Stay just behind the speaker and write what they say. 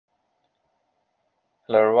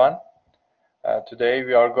Hello everyone. Today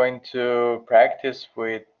we are going to practice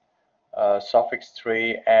with suffix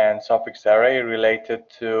tree and suffix array related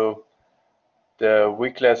to the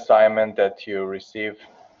weekly assignment that you received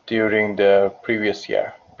during the previous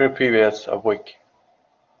week.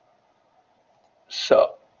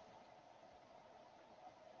 So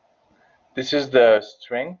this is the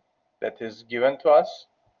string that is given to us.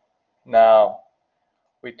 Now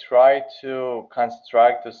we try to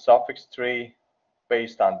construct the suffix tree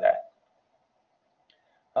based on that.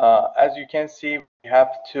 As you can see, we have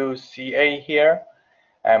two CA here,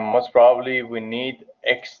 and most probably we need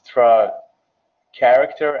extra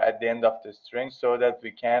character at the end of the string so that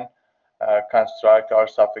we can construct our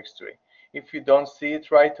suffix tree. If you don't see it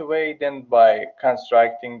right away, then by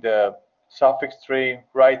constructing the suffix tree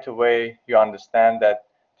right away, you understand that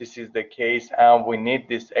this is the case and we need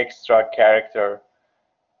this extra character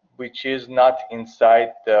which is not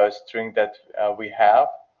inside the string that we have,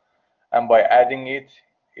 and by adding it,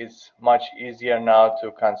 it's much easier now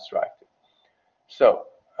to construct it. So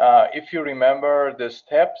if you remember the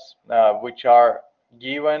steps which are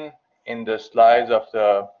given in the slides of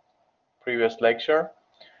the previous lecture,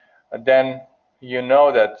 then you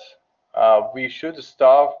know that we should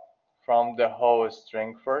start from the whole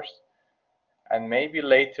string first, and maybe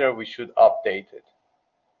later we should update it.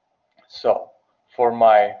 So for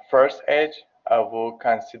my first edge, I will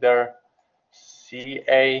consider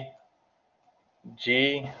CA,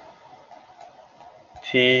 G,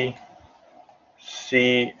 T,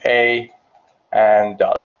 CA, and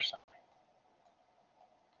 $.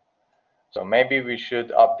 So maybe we should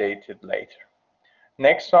update it later.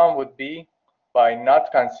 Next one would be by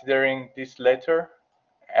not considering this letter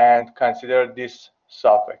and consider this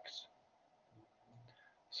suffix.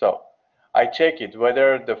 So I check it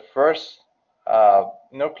whether the first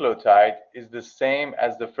nucleotide is the same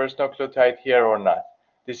as the first nucleotide here or not.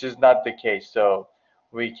 This is not the case, so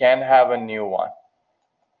we can have a new one.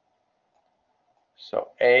 So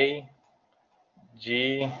A,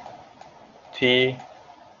 G, T,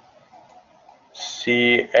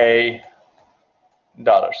 CA,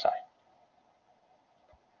 $.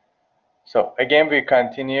 So again, we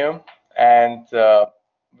continue, and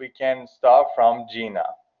we can start from G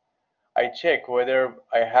now. I check whether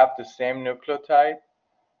I have the same nucleotide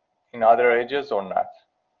in other edges or not.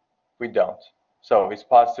 We don't. So it's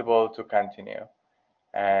possible to continue.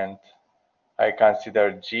 And I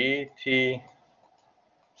consider G, T,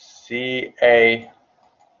 CA,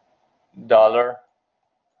 $,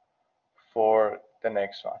 for the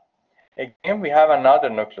next one. Again, we have another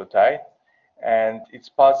nucleotide, and it's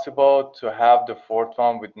possible to have the fourth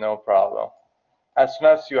one with no problem. As soon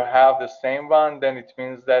as you have the same one, then it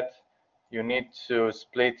means that you need to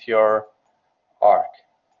split your arc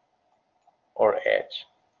or edge.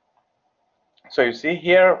 So you see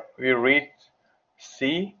here we read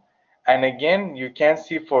C, and again you can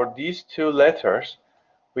see for these two letters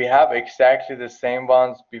we have exactly the same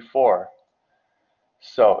ones before.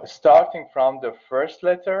 So starting from the first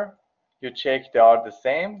letter, you check they are the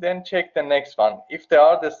same, then check the next one. If they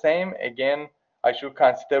are the same, again I should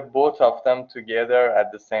consider both of them together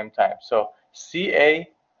at the same time. So CA,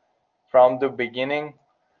 from the beginning,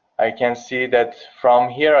 I can see that from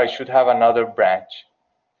here I should have another branch.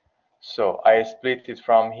 So I split it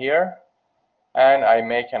from here and I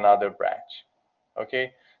make another branch.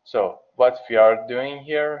 Okay, so what we are doing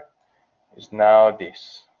here is now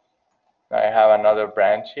this. I have another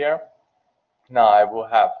branch here. Now I will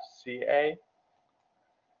have CA,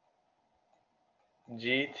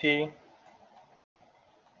 GT,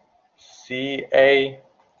 CA,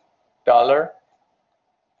 $,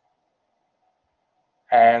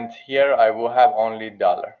 and here I will have only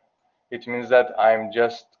 $. It means that I'm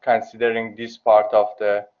just considering this part of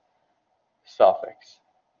the suffix.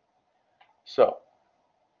 So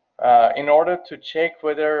in order to check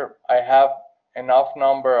whether I have enough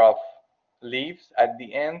number of leaves at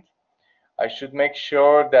the end, I should make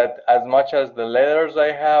sure that as much as the letters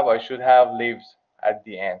I have, I should have leaves at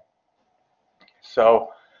the end. So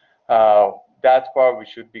that part we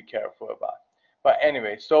should be careful about. But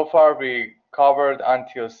anyway, so far we covered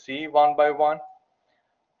until C one by one.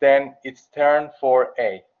 Then it's turn for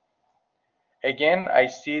A. Again, I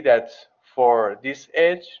see that for this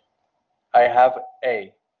edge, I have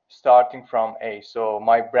A, starting from A. So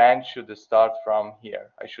my branch should start from here.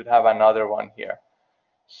 I should have another one here.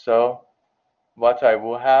 So what I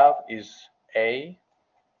will have is A,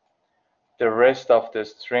 the rest of the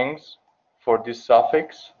strings for this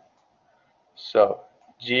suffix. So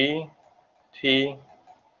G, T,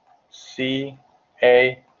 C,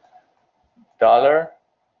 A, $,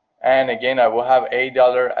 and again I will have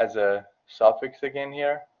 $, as a suffix again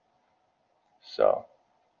here. So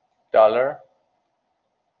 $,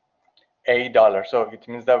 $, so it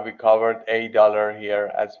means that we covered $,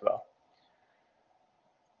 here as well.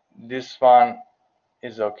 This one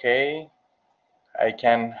is okay. I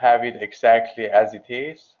can have it exactly as it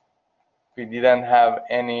is. We didn't have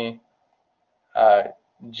any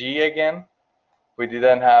G again. We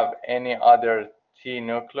didn't have any other T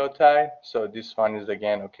nucleotide, so this one is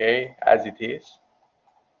again okay as it is.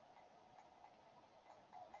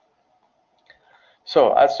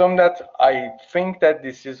 So assume that I think that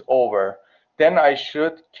this is over, then I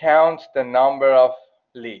should count the number of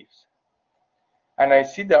leaves. And I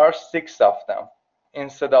see there are 6 of them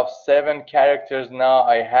instead of 7 characters now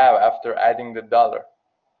I have after adding the $.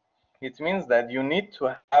 It means that you need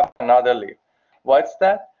to have another leaf. What's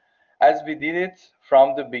that? As we did it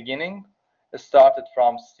from the beginning, started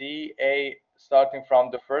from C, A, starting from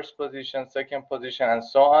the first position, second position, and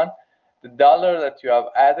so on. The $, that you have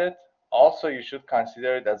added, also you should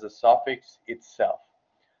consider it as a suffix itself.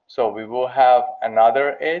 So we will have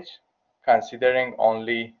another edge considering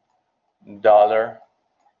only $,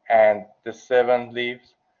 and the 7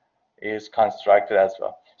 leaves is constructed as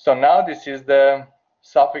well. So now this is the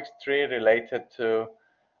suffix tree related to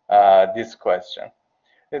this question.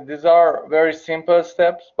 These are very simple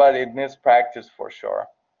steps, but it needs practice for sure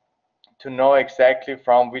to know exactly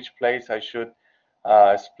from which place I should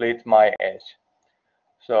split my edge.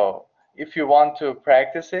 So if you want to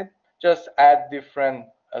practice it, just add different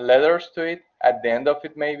letters to it at the end of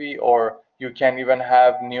it maybe, or you can even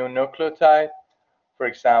have new nucleotide. For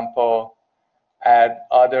example, add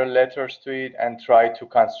other letters to it and try to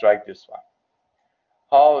construct this one.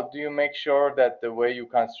 How do you make sure that the way you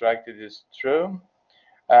construct it is true?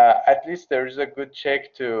 At least there is a good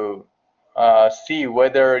check to see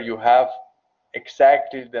whether you have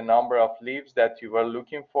exactly the number of leaves that you were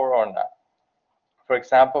looking for or not. For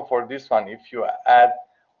example, for this one, if you add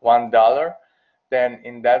 $1, then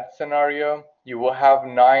in that scenario, you will have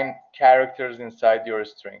 9 characters inside your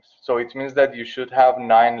strings. So it means that you should have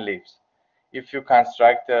 9 leaves. If you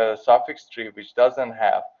construct a suffix tree which doesn't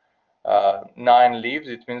have 9 leaves,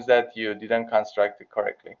 it means that you didn't construct it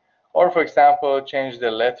correctly. Or for example, change the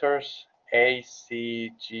letters A,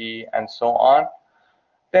 C, G, and so on.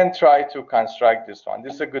 Then try to construct this one.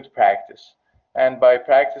 This is a good practice. And by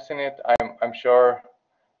practicing it, I'm sure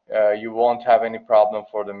you won't have any problem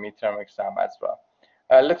for the midterm exam as well.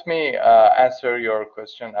 Let me answer your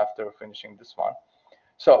question after finishing this one.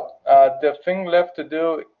 So the thing left to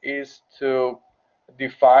do is to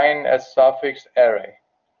define a suffix array.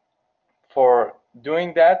 For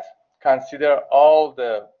doing that, consider all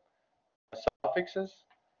the suffixes,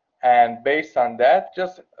 and based on that,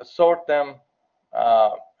 just sort them,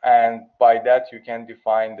 and by that you can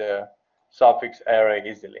define the suffix array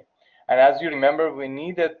easily. And as you remember, we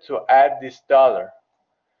needed to add this $,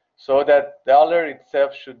 so that $,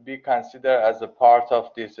 itself should be considered as a part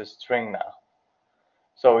of this string now.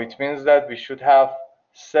 So it means that we should have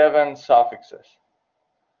 7 suffixes.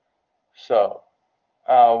 So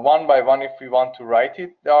one by one, if we want to write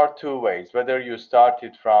it, there are 2 ways, whether you start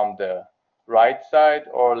it from the right side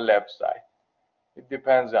or left side. It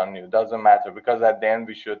depends on you, doesn't matter, because at the end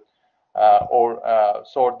we should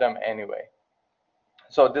sort them anyway.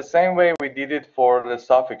 So the same way we did it for the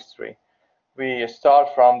suffix tree. We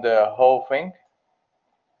start from the whole thing,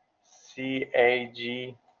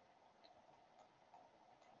 CAG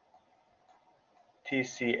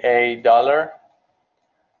TCA $.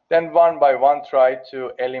 Then one by one try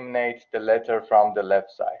to eliminate the letter from the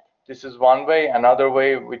left side. This is one way. Another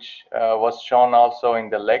way, which was shown also in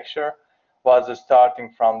the lecture, was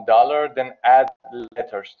starting from $, then add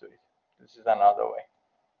letters to it. This is another way.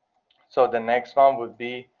 So the next one would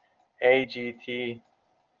be AGTCA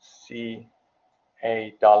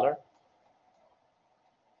 $.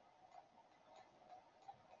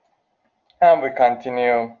 And we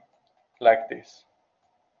continue like this.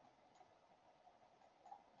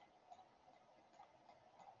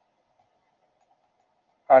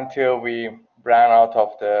 Until we ran out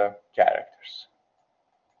of the characters.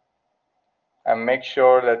 And make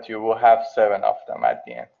sure that you will have 7 of them at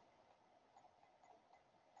the end.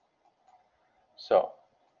 So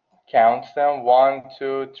count them: 1,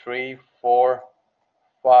 2, 3, 4,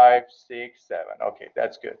 5, 6, 7. Okay,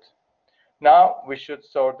 that's good. Now we should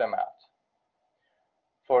sort them out.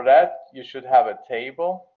 For that, you should have a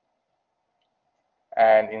table,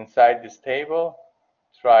 and inside this table,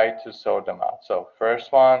 try to sort them out. So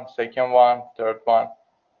first one, second one, third one,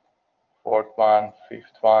 fourth one,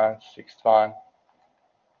 fifth one, sixth one,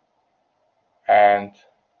 and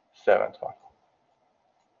seventh one.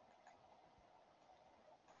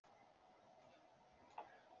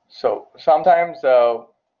 So sometimes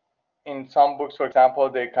in some books, for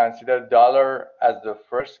example, they consider dollar as the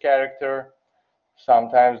first character.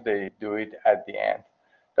 Sometimes they do it at the end.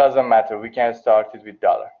 Doesn't matter, we can start it with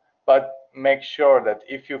dollar. But make sure that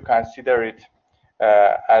if you consider it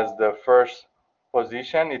as the first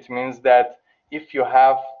position, it means that if you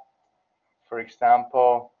have, for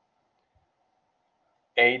example,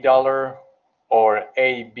 $A or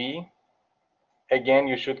AB, again,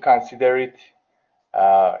 you should consider it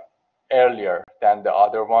earlier than the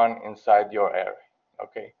other one inside your array.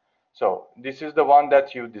 Okay, so this is the one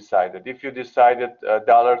that you decided. If you decided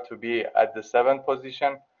dollar to be at the 7th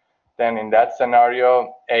position, then in that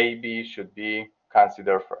scenario, AB should be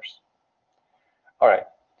considered first. All right,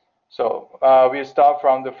 so we start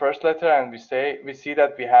from the first letter and we see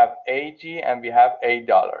that we have AG and we have $A.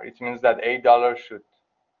 It means that $A should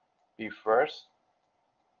be first,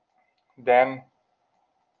 then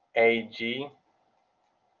AG,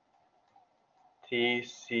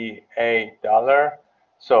 TCA dollar.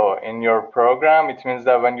 So in your program, it means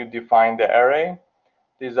that when you define the array,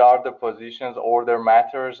 these are the positions, order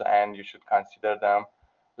matters, and you should consider them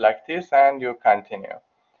like this, and you continue.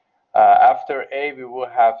 After A, we will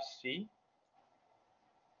have C.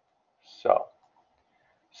 So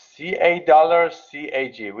CA dollar,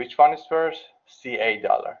 CAG. Which one is first? CA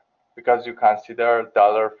dollar, because you consider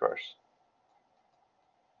dollar first.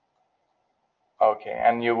 Okay,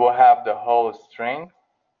 and you will have the whole string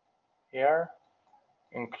here,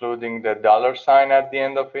 including the dollar sign at the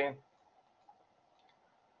end of it.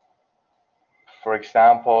 For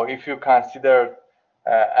example, if you consider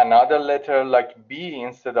another letter like B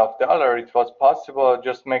instead of dollar, it was possible.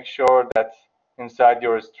 Just make sure that inside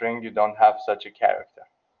your string you don't have such a character.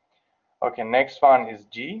 Okay, next one is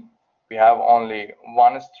G. We have only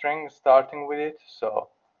one string starting with it, so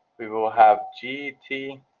we will have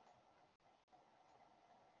GT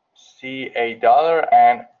CA dollar,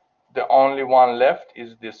 and the only one left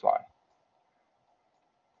is this one,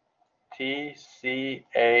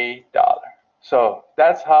 TCA dollar. So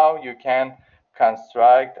that's how you can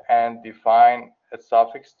construct and define a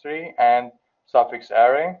suffix tree and suffix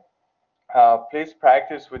array. Please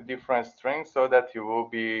practice with different strings so that you will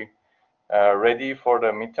be ready for the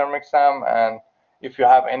midterm exam. And if you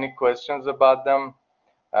have any questions about them,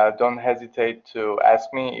 don't hesitate to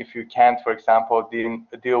ask me. If you can't, for example,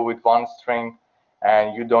 deal with one string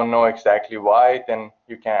and you don't know exactly why, then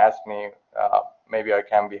you can ask me. Maybe I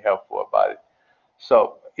can be helpful about it.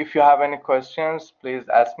 So if you have any questions, please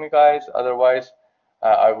ask me, guys. Otherwise,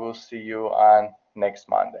 I will see you on next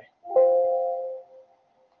Monday.